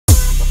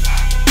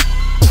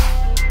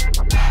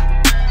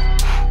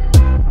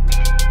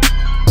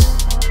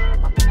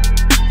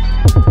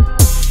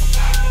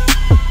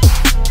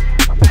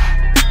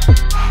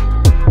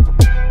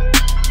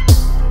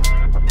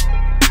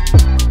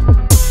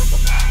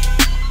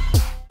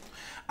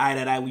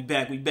Alright, we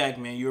back,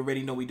 man. You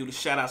already know we do the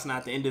shout-outs now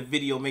at the end of the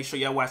video. Make sure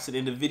y'all watch to the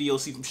end of the video,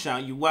 see if I'm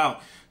shouting you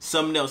out.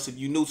 Something else, if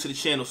you're new to the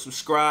channel,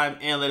 subscribe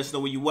and let us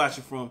know where you're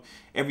watching from.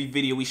 Every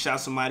video we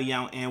shout somebody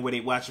out and where they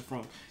watching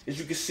from. As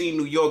you can see,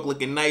 New York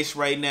looking nice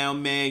right now,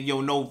 man.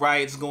 Yo, no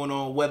riots going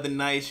on, weather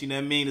nice, you know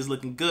what I mean? It's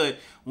looking good.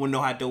 Wanna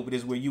know how dope it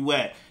is where you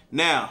at.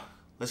 Now,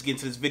 let's get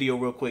into this video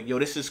real quick. Yo,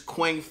 this is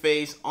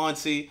Kwengface,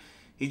 Auntie.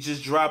 He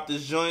just dropped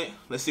this joint.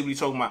 Let's see what he's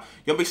talking about.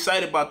 Yo, I'm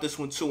excited about this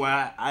one too.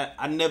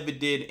 I never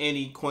did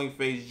any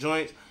Kwengface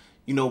joints.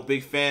 You know,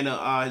 big fan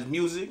of his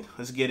music.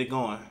 Let's get it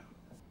going.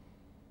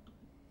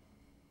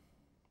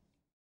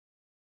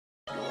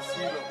 Shut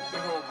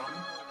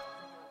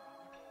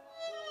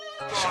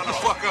the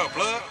fuck up,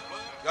 blood.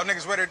 Y'all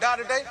niggas ready to die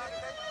today?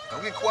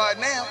 Don't get quiet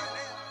now.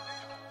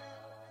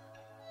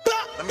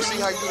 Let me see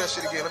how you do that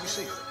shit again. Let me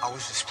see. I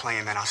was just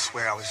playing, man. I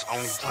swear I was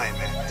only playing,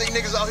 man. Think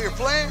niggas out here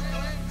playing?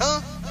 Huh?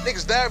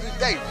 Niggas die every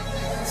day.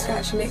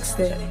 Scratch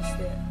Mixtape.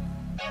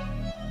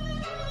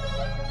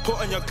 Put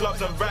on your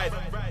gloves and ride.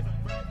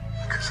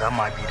 Cause I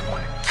might be the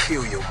one to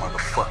kill your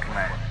motherfucking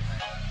man.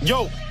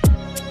 Yo,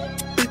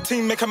 big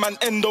team make a man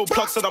endo.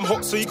 Plug said I'm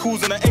hot, so he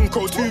calls in an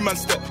encro. 2-man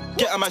step,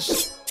 get a man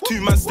shit.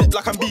 2-man step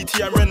like I'm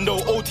BT and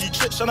Rendo. OT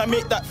trips and I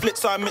make that flip,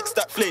 so I mix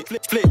that flake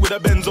with a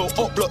benzo.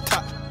 Up block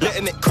tap,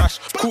 letting it crash.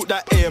 Caught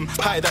that AM,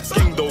 high that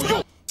sking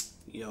though.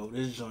 Yo,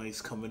 this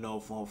joint's coming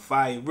off on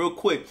fire. Real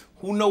quick,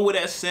 who know what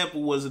that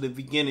sample was at the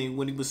beginning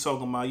when he was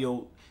talking about,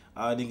 yo,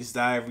 niggas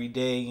die every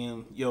day,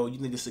 and yo, you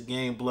think it's a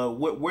game, blood?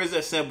 Where's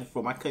that sample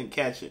from? I couldn't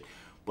catch it,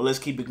 but let's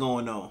keep it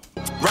going on.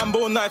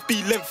 Rambo knife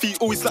be lengthy,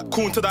 always slap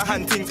corn to the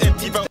hand, things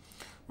empty.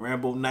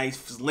 Rambo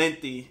knife is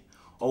lengthy,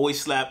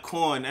 always slap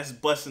corn. That's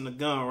busting the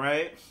gun,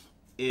 right?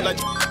 Yeah. Like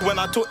when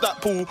I took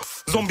that pool,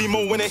 zombie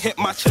mode when it hit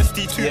my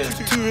chesty.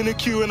 Two in the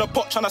queue in a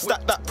pot trying to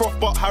stack that prof,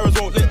 but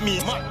Harrods won't let me.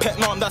 Pet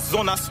nom, that's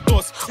on us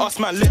dos. Us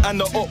man lit and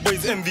the up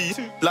boys envy.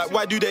 Like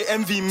why do they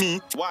envy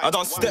me? I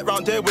don't step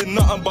round there with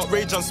nothing but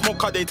rage and smoke,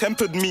 cause they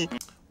tempered me.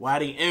 Why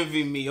they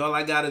envy me? All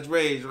I got is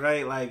rage,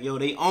 right? Like, yo,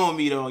 they on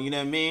me though, you know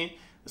what I mean?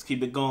 Let's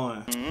keep it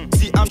going.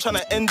 See, I'm trying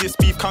to end this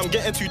beef, cause I'm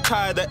getting too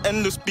tired of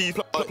endless beef.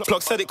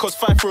 Plug said it cost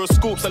 5 for a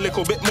scoops, a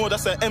little bit more,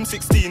 that's an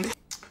M16.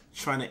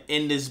 Trying to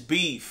end this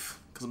beef.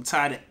 I'm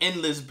tired of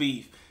endless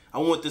beef. I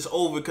want this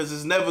over because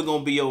it's never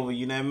gonna be over,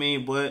 you know what I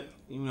mean? But,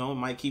 you know, it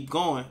might keep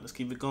going. Let's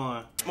keep it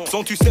going.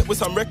 Don't you step with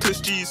some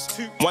reckless G's.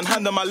 One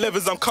hand on my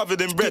levers, I'm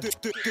covered in red.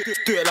 Do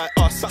it like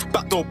us,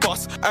 backdoor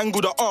boss. Angle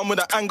the arm with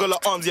the angle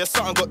of arms, yeah,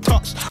 something got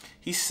touched.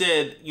 He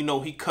said, you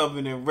know, he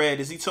covered in red.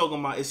 Is he talking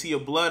about, is he a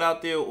blood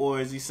out there, or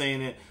is he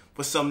saying it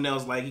for something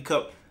else? Like he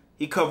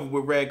covered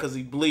with red because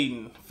he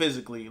bleeding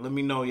physically. Let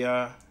me know,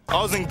 y'all. I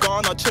was in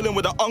Ghana chilling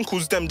with the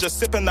uncles, them just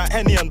sipping that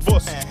Henny and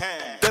Voss.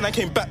 Then I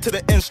came back to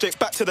the end, straight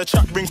back to the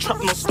trap, ring trap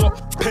no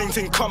stop.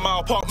 Painting come my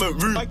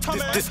apartment room.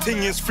 This thing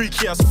is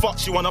freaky as fuck.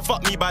 She wanna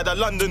fuck me by the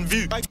London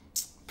View.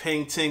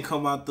 Peng 10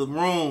 come out the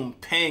room.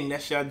 Peng,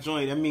 that's your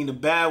joint. I mean the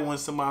bad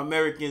ones to my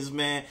Americans,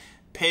 man.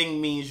 Peng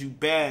means you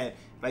bad.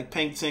 Like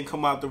Peng 10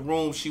 come out the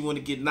room, she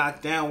wanna get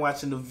knocked down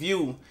watching the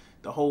View.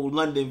 The whole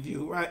London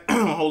View, right?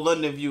 Whole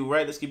London View,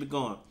 right? Let's keep it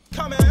going.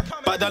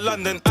 By the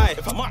London eye,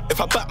 if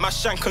I back my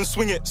shank and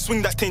swing it,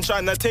 swing that thing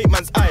trying to take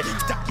man's eye.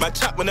 My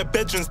chat when the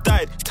bedroom's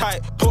died,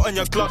 tight, put on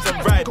your gloves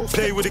and ride.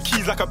 Play with the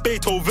keys like a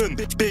Beethoven,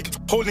 big,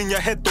 holding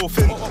your head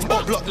dolphin. Or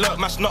block lurk,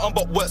 mash nothing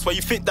but works where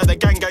you think that the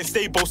gang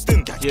stay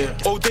boasting. Yeah.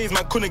 Old days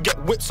man couldn't get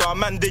whipped, so a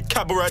man did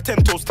cab or a 10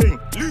 toes thing.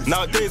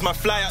 Nowadays man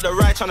fly out the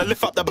ride, trying to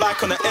lift up the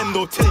bike on the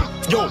endo ting.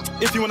 Yo,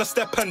 if you wanna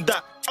step and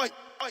that,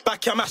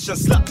 back your mash and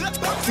slap.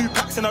 2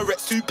 packs in a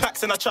Rex, 2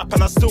 packs in a trap,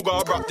 and I still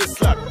gotta rock this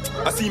slab.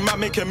 I see man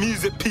making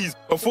music peas.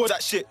 Before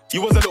that shit,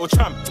 you was a little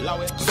tramp.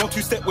 Don't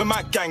 2-step with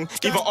my gang.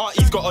 Even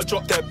Auntie's gotta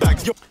drop their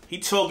bags. He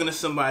talking to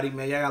somebody,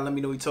 man. Y'all gotta let me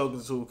know who he talking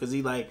to, because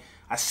he like,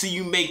 I see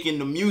you making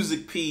the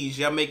music peas.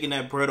 Y'all making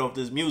that bread off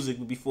this music,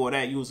 but before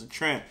that, you was a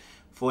tramp.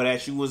 Before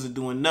that, you wasn't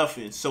doing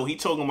nothing. So he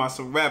talking about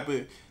some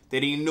rapper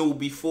that he knew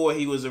before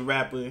he was a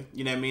rapper.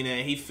 You know what I mean?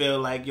 And he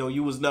felt like, yo,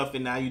 you was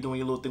nothing. Now you doing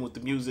your little thing with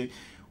the music.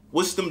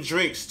 What's them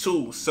drinks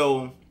too?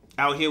 So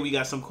out here we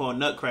got something called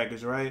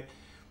nutcrackers, right?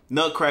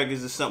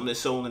 Nutcrackers is something that's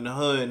sold in the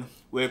hood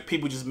where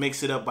people just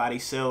mix it up by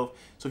themselves.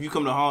 So if you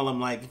come to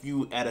Harlem, like if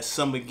you at a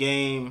summer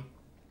game,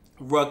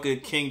 Rucker,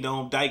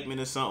 Kingdom, Dykeman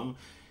or something,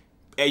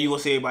 and you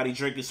gonna see everybody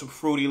drinking some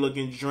fruity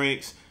looking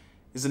drinks.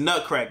 It's a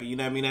nutcracker, you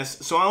know what I mean?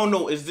 That's, so I don't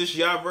know, is this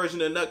y'all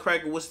version of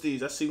nutcracker? What's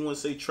these? I see one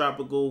say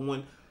tropical,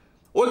 one,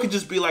 or it could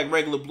just be like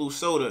regular blue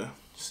soda.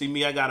 See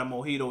me, I got a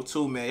mojito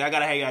too, man. Y'all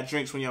gotta have y'all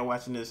drinks when y'all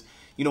watching this.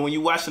 You know, when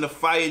you watching the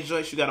fire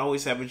joints, you gotta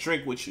always have a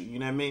drink with you. You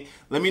know what I mean?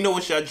 Let me know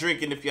what y'all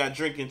drinking if y'all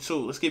drinking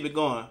too. Let's keep it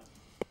going.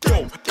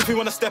 Yo, if you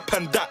wanna step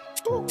and that,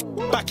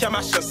 back your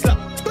mash and slap.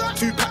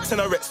 2 packs in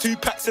a Rex, 2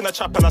 packs in a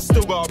trap, and I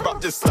still gotta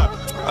rock this slap.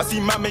 I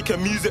see man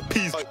making music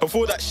peas.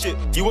 Before that shit,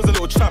 you was a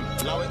little tramp.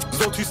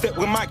 Don't 2-step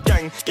with my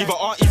gang. Even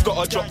Auntie's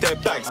gotta drop their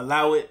bags.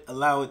 Allow it,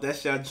 allow it.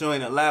 That's your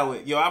joint. Allow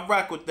it. Yo, I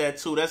rock with that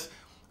too.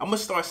 I'm gonna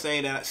start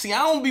saying that. See, I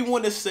don't be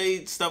wanting to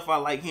say stuff I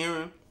like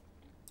hearing,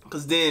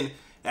 cause then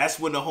that's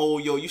when the whole,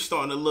 yo, you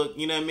starting to look,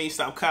 you know what I mean?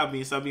 Stop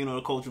copying, stop being on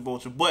the culture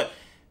vulture. But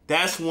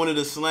That's one of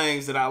the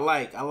slangs that I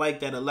like. I like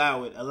that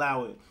allow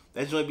it.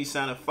 That joint be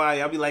sounding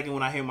fire. I be liking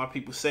when I hear my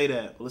people say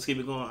that. But let's keep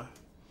it going.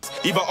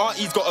 Even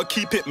Auntie's gotta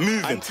keep it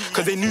moving,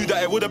 cause they knew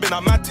that it would have been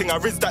a mad thing. I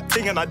rizzed that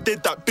thing and I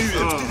did that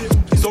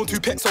booting. Zone 2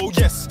 pets, oh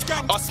yes.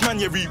 Us man,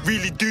 yeah, we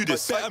really do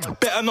this.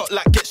 Better not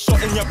like get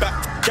shot in your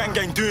back.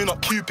 Gang doing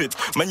up Cupid.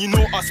 Man, you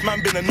know us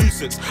man been a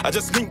nuisance. I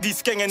just linked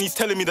these skeng and he's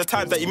telling me the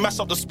times that he mashed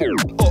up the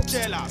sport.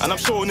 And I'm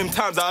showing him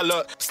times that I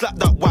alert, slap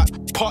that whack,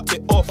 parked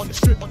it off.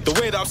 The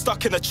way that I'm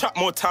stuck in the trap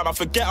more time, I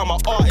forget I'm an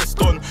artist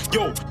on.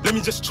 Yo, let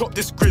me just chop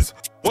this grizz.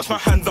 Wash my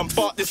hands and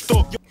fart this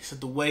dog. So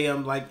the way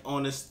I'm like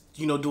on this,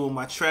 you know, doing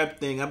my trap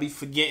thing, I be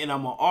forgetting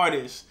I'm an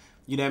artist.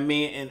 You know what I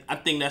mean? And I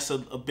think that's a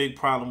big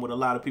problem with a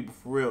lot of people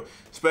for real.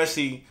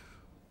 Especially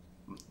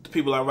the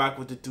people I rock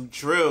with that do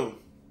drill.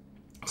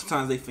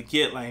 Sometimes they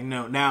forget, like,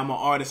 no, now I'm an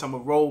artist, I'm a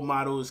role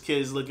model, his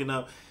kids looking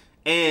up.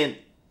 And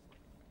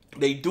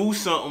they do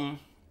something,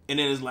 and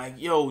then it's like,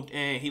 yo,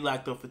 and he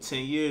locked up for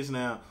 10 years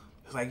now.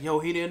 It's like, yo,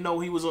 he didn't know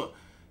he was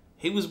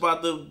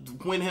about to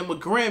win him a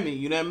Grammy,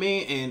 you know what I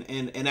mean?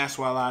 And that's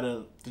why a lot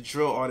of the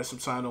drill artists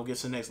sometimes don't get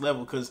to the next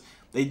level, because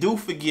they do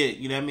forget,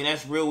 you know what I mean?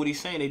 That's real what he's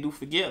saying. They do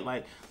forget,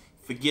 like,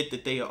 forget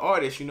that they are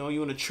artists, you know?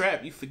 You in a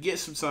trap, you forget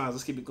sometimes.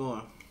 Let's keep it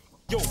going.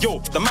 Yo,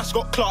 the match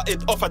got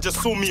clarted off. I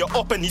just saw me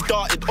up and he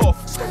darted off.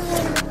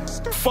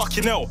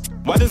 Fucking hell,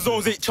 why the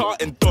zones ain't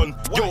charting done?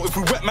 Yo, if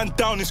we wet man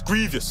down, it's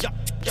grievous.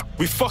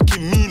 We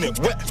fucking mean it,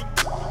 wet.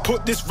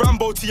 Put this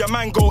Rambo to your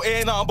mango,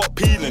 ain't nothing but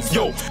peelings.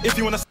 Yo, if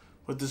you wanna...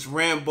 Put this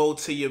Rambo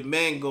to your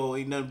mango,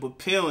 ain't nothing but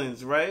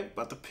peelings, right?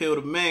 About to peel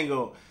the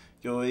mango.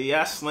 Yo,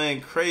 yeah, I slang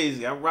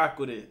crazy. I rock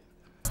with it.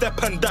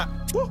 Step and that,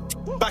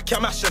 back your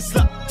mash and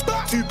slap.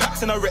 2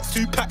 packs in a Rex,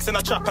 2 packs in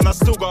a trap, and I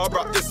still gotta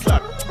rock this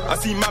slap. I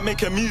see man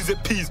making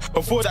music peas.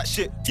 Before that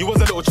shit, you was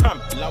a little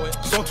tramp.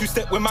 Zone 2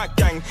 step with my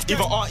gang,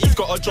 even Auntie's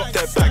gotta drop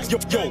their bags.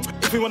 Yo,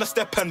 if we wanna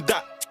step and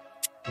that,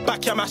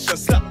 back your mash and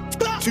slap.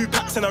 2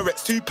 packs in a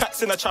Rex, 2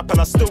 packs in a trap, and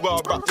I still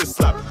gotta rock this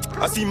slap.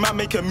 I see man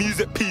making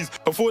music peas.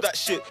 Before that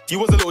shit, you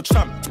was a little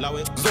tramp.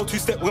 Zone 2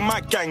 step with my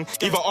gang,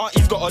 even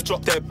Auntie's gotta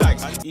drop their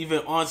bags. Even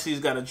Auntie's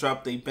gotta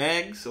drop their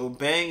bags or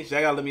bangs.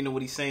 Y'all gotta let me know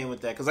what he's saying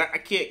with that, because I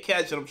can't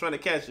catch it. I'm trying to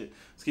catch it.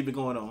 Let's keep it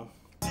going on.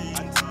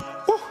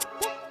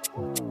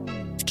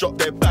 Drop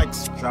their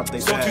bags. Drop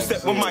their Zone 2 bags,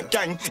 step with my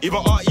gang, even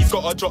Auntie's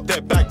gotta drop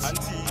their bags.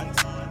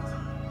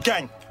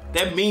 Gang.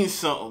 That means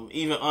something.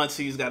 Even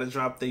Auntie's gotta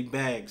drop their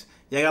bags.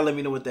 Y'all gotta let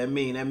me know what that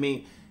mean. That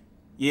mean,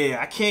 yeah,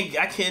 I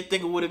can't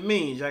think of what it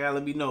means. Y'all gotta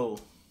let me know.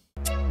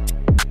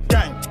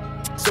 Gang.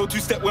 So 2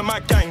 step with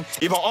my gang,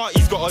 even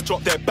Auntie's gotta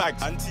drop their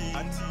bags.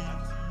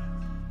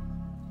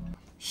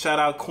 Shout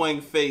out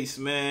Kwengface,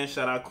 man.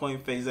 Shout out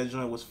Kwengface. That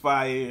joint was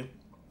fire.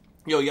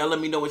 Yo, y'all let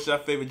me know what's your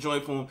favorite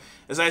joint for him.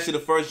 It's actually the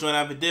first joint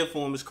I ever did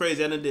for him. It's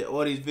crazy. I done did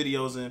all these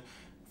videos and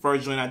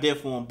first joint I did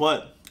for him,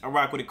 but I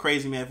rock with it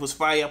crazy, man. If it was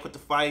fire, I put the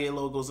fire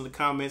logos in the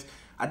comments.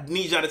 I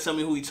need y'all to tell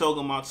me who he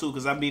talking about too,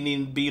 because I be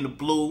needing to be in the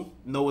blue,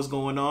 know what's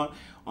going on.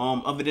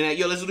 Other than that,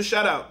 yo, let's do the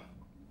shout out.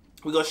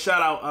 We gonna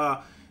shout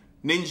out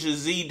Ninja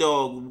Z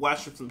Dog,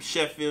 watching from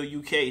Sheffield,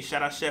 UK.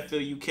 Shout out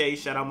Sheffield, UK.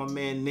 Shout out my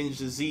man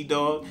Ninja Z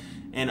Dog.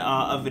 And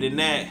other than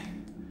that,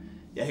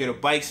 y'all hear the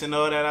bikes and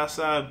all that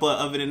outside. But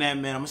other than that,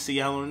 man, I'm gonna see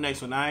y'all on the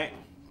next one. All right,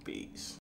 peace.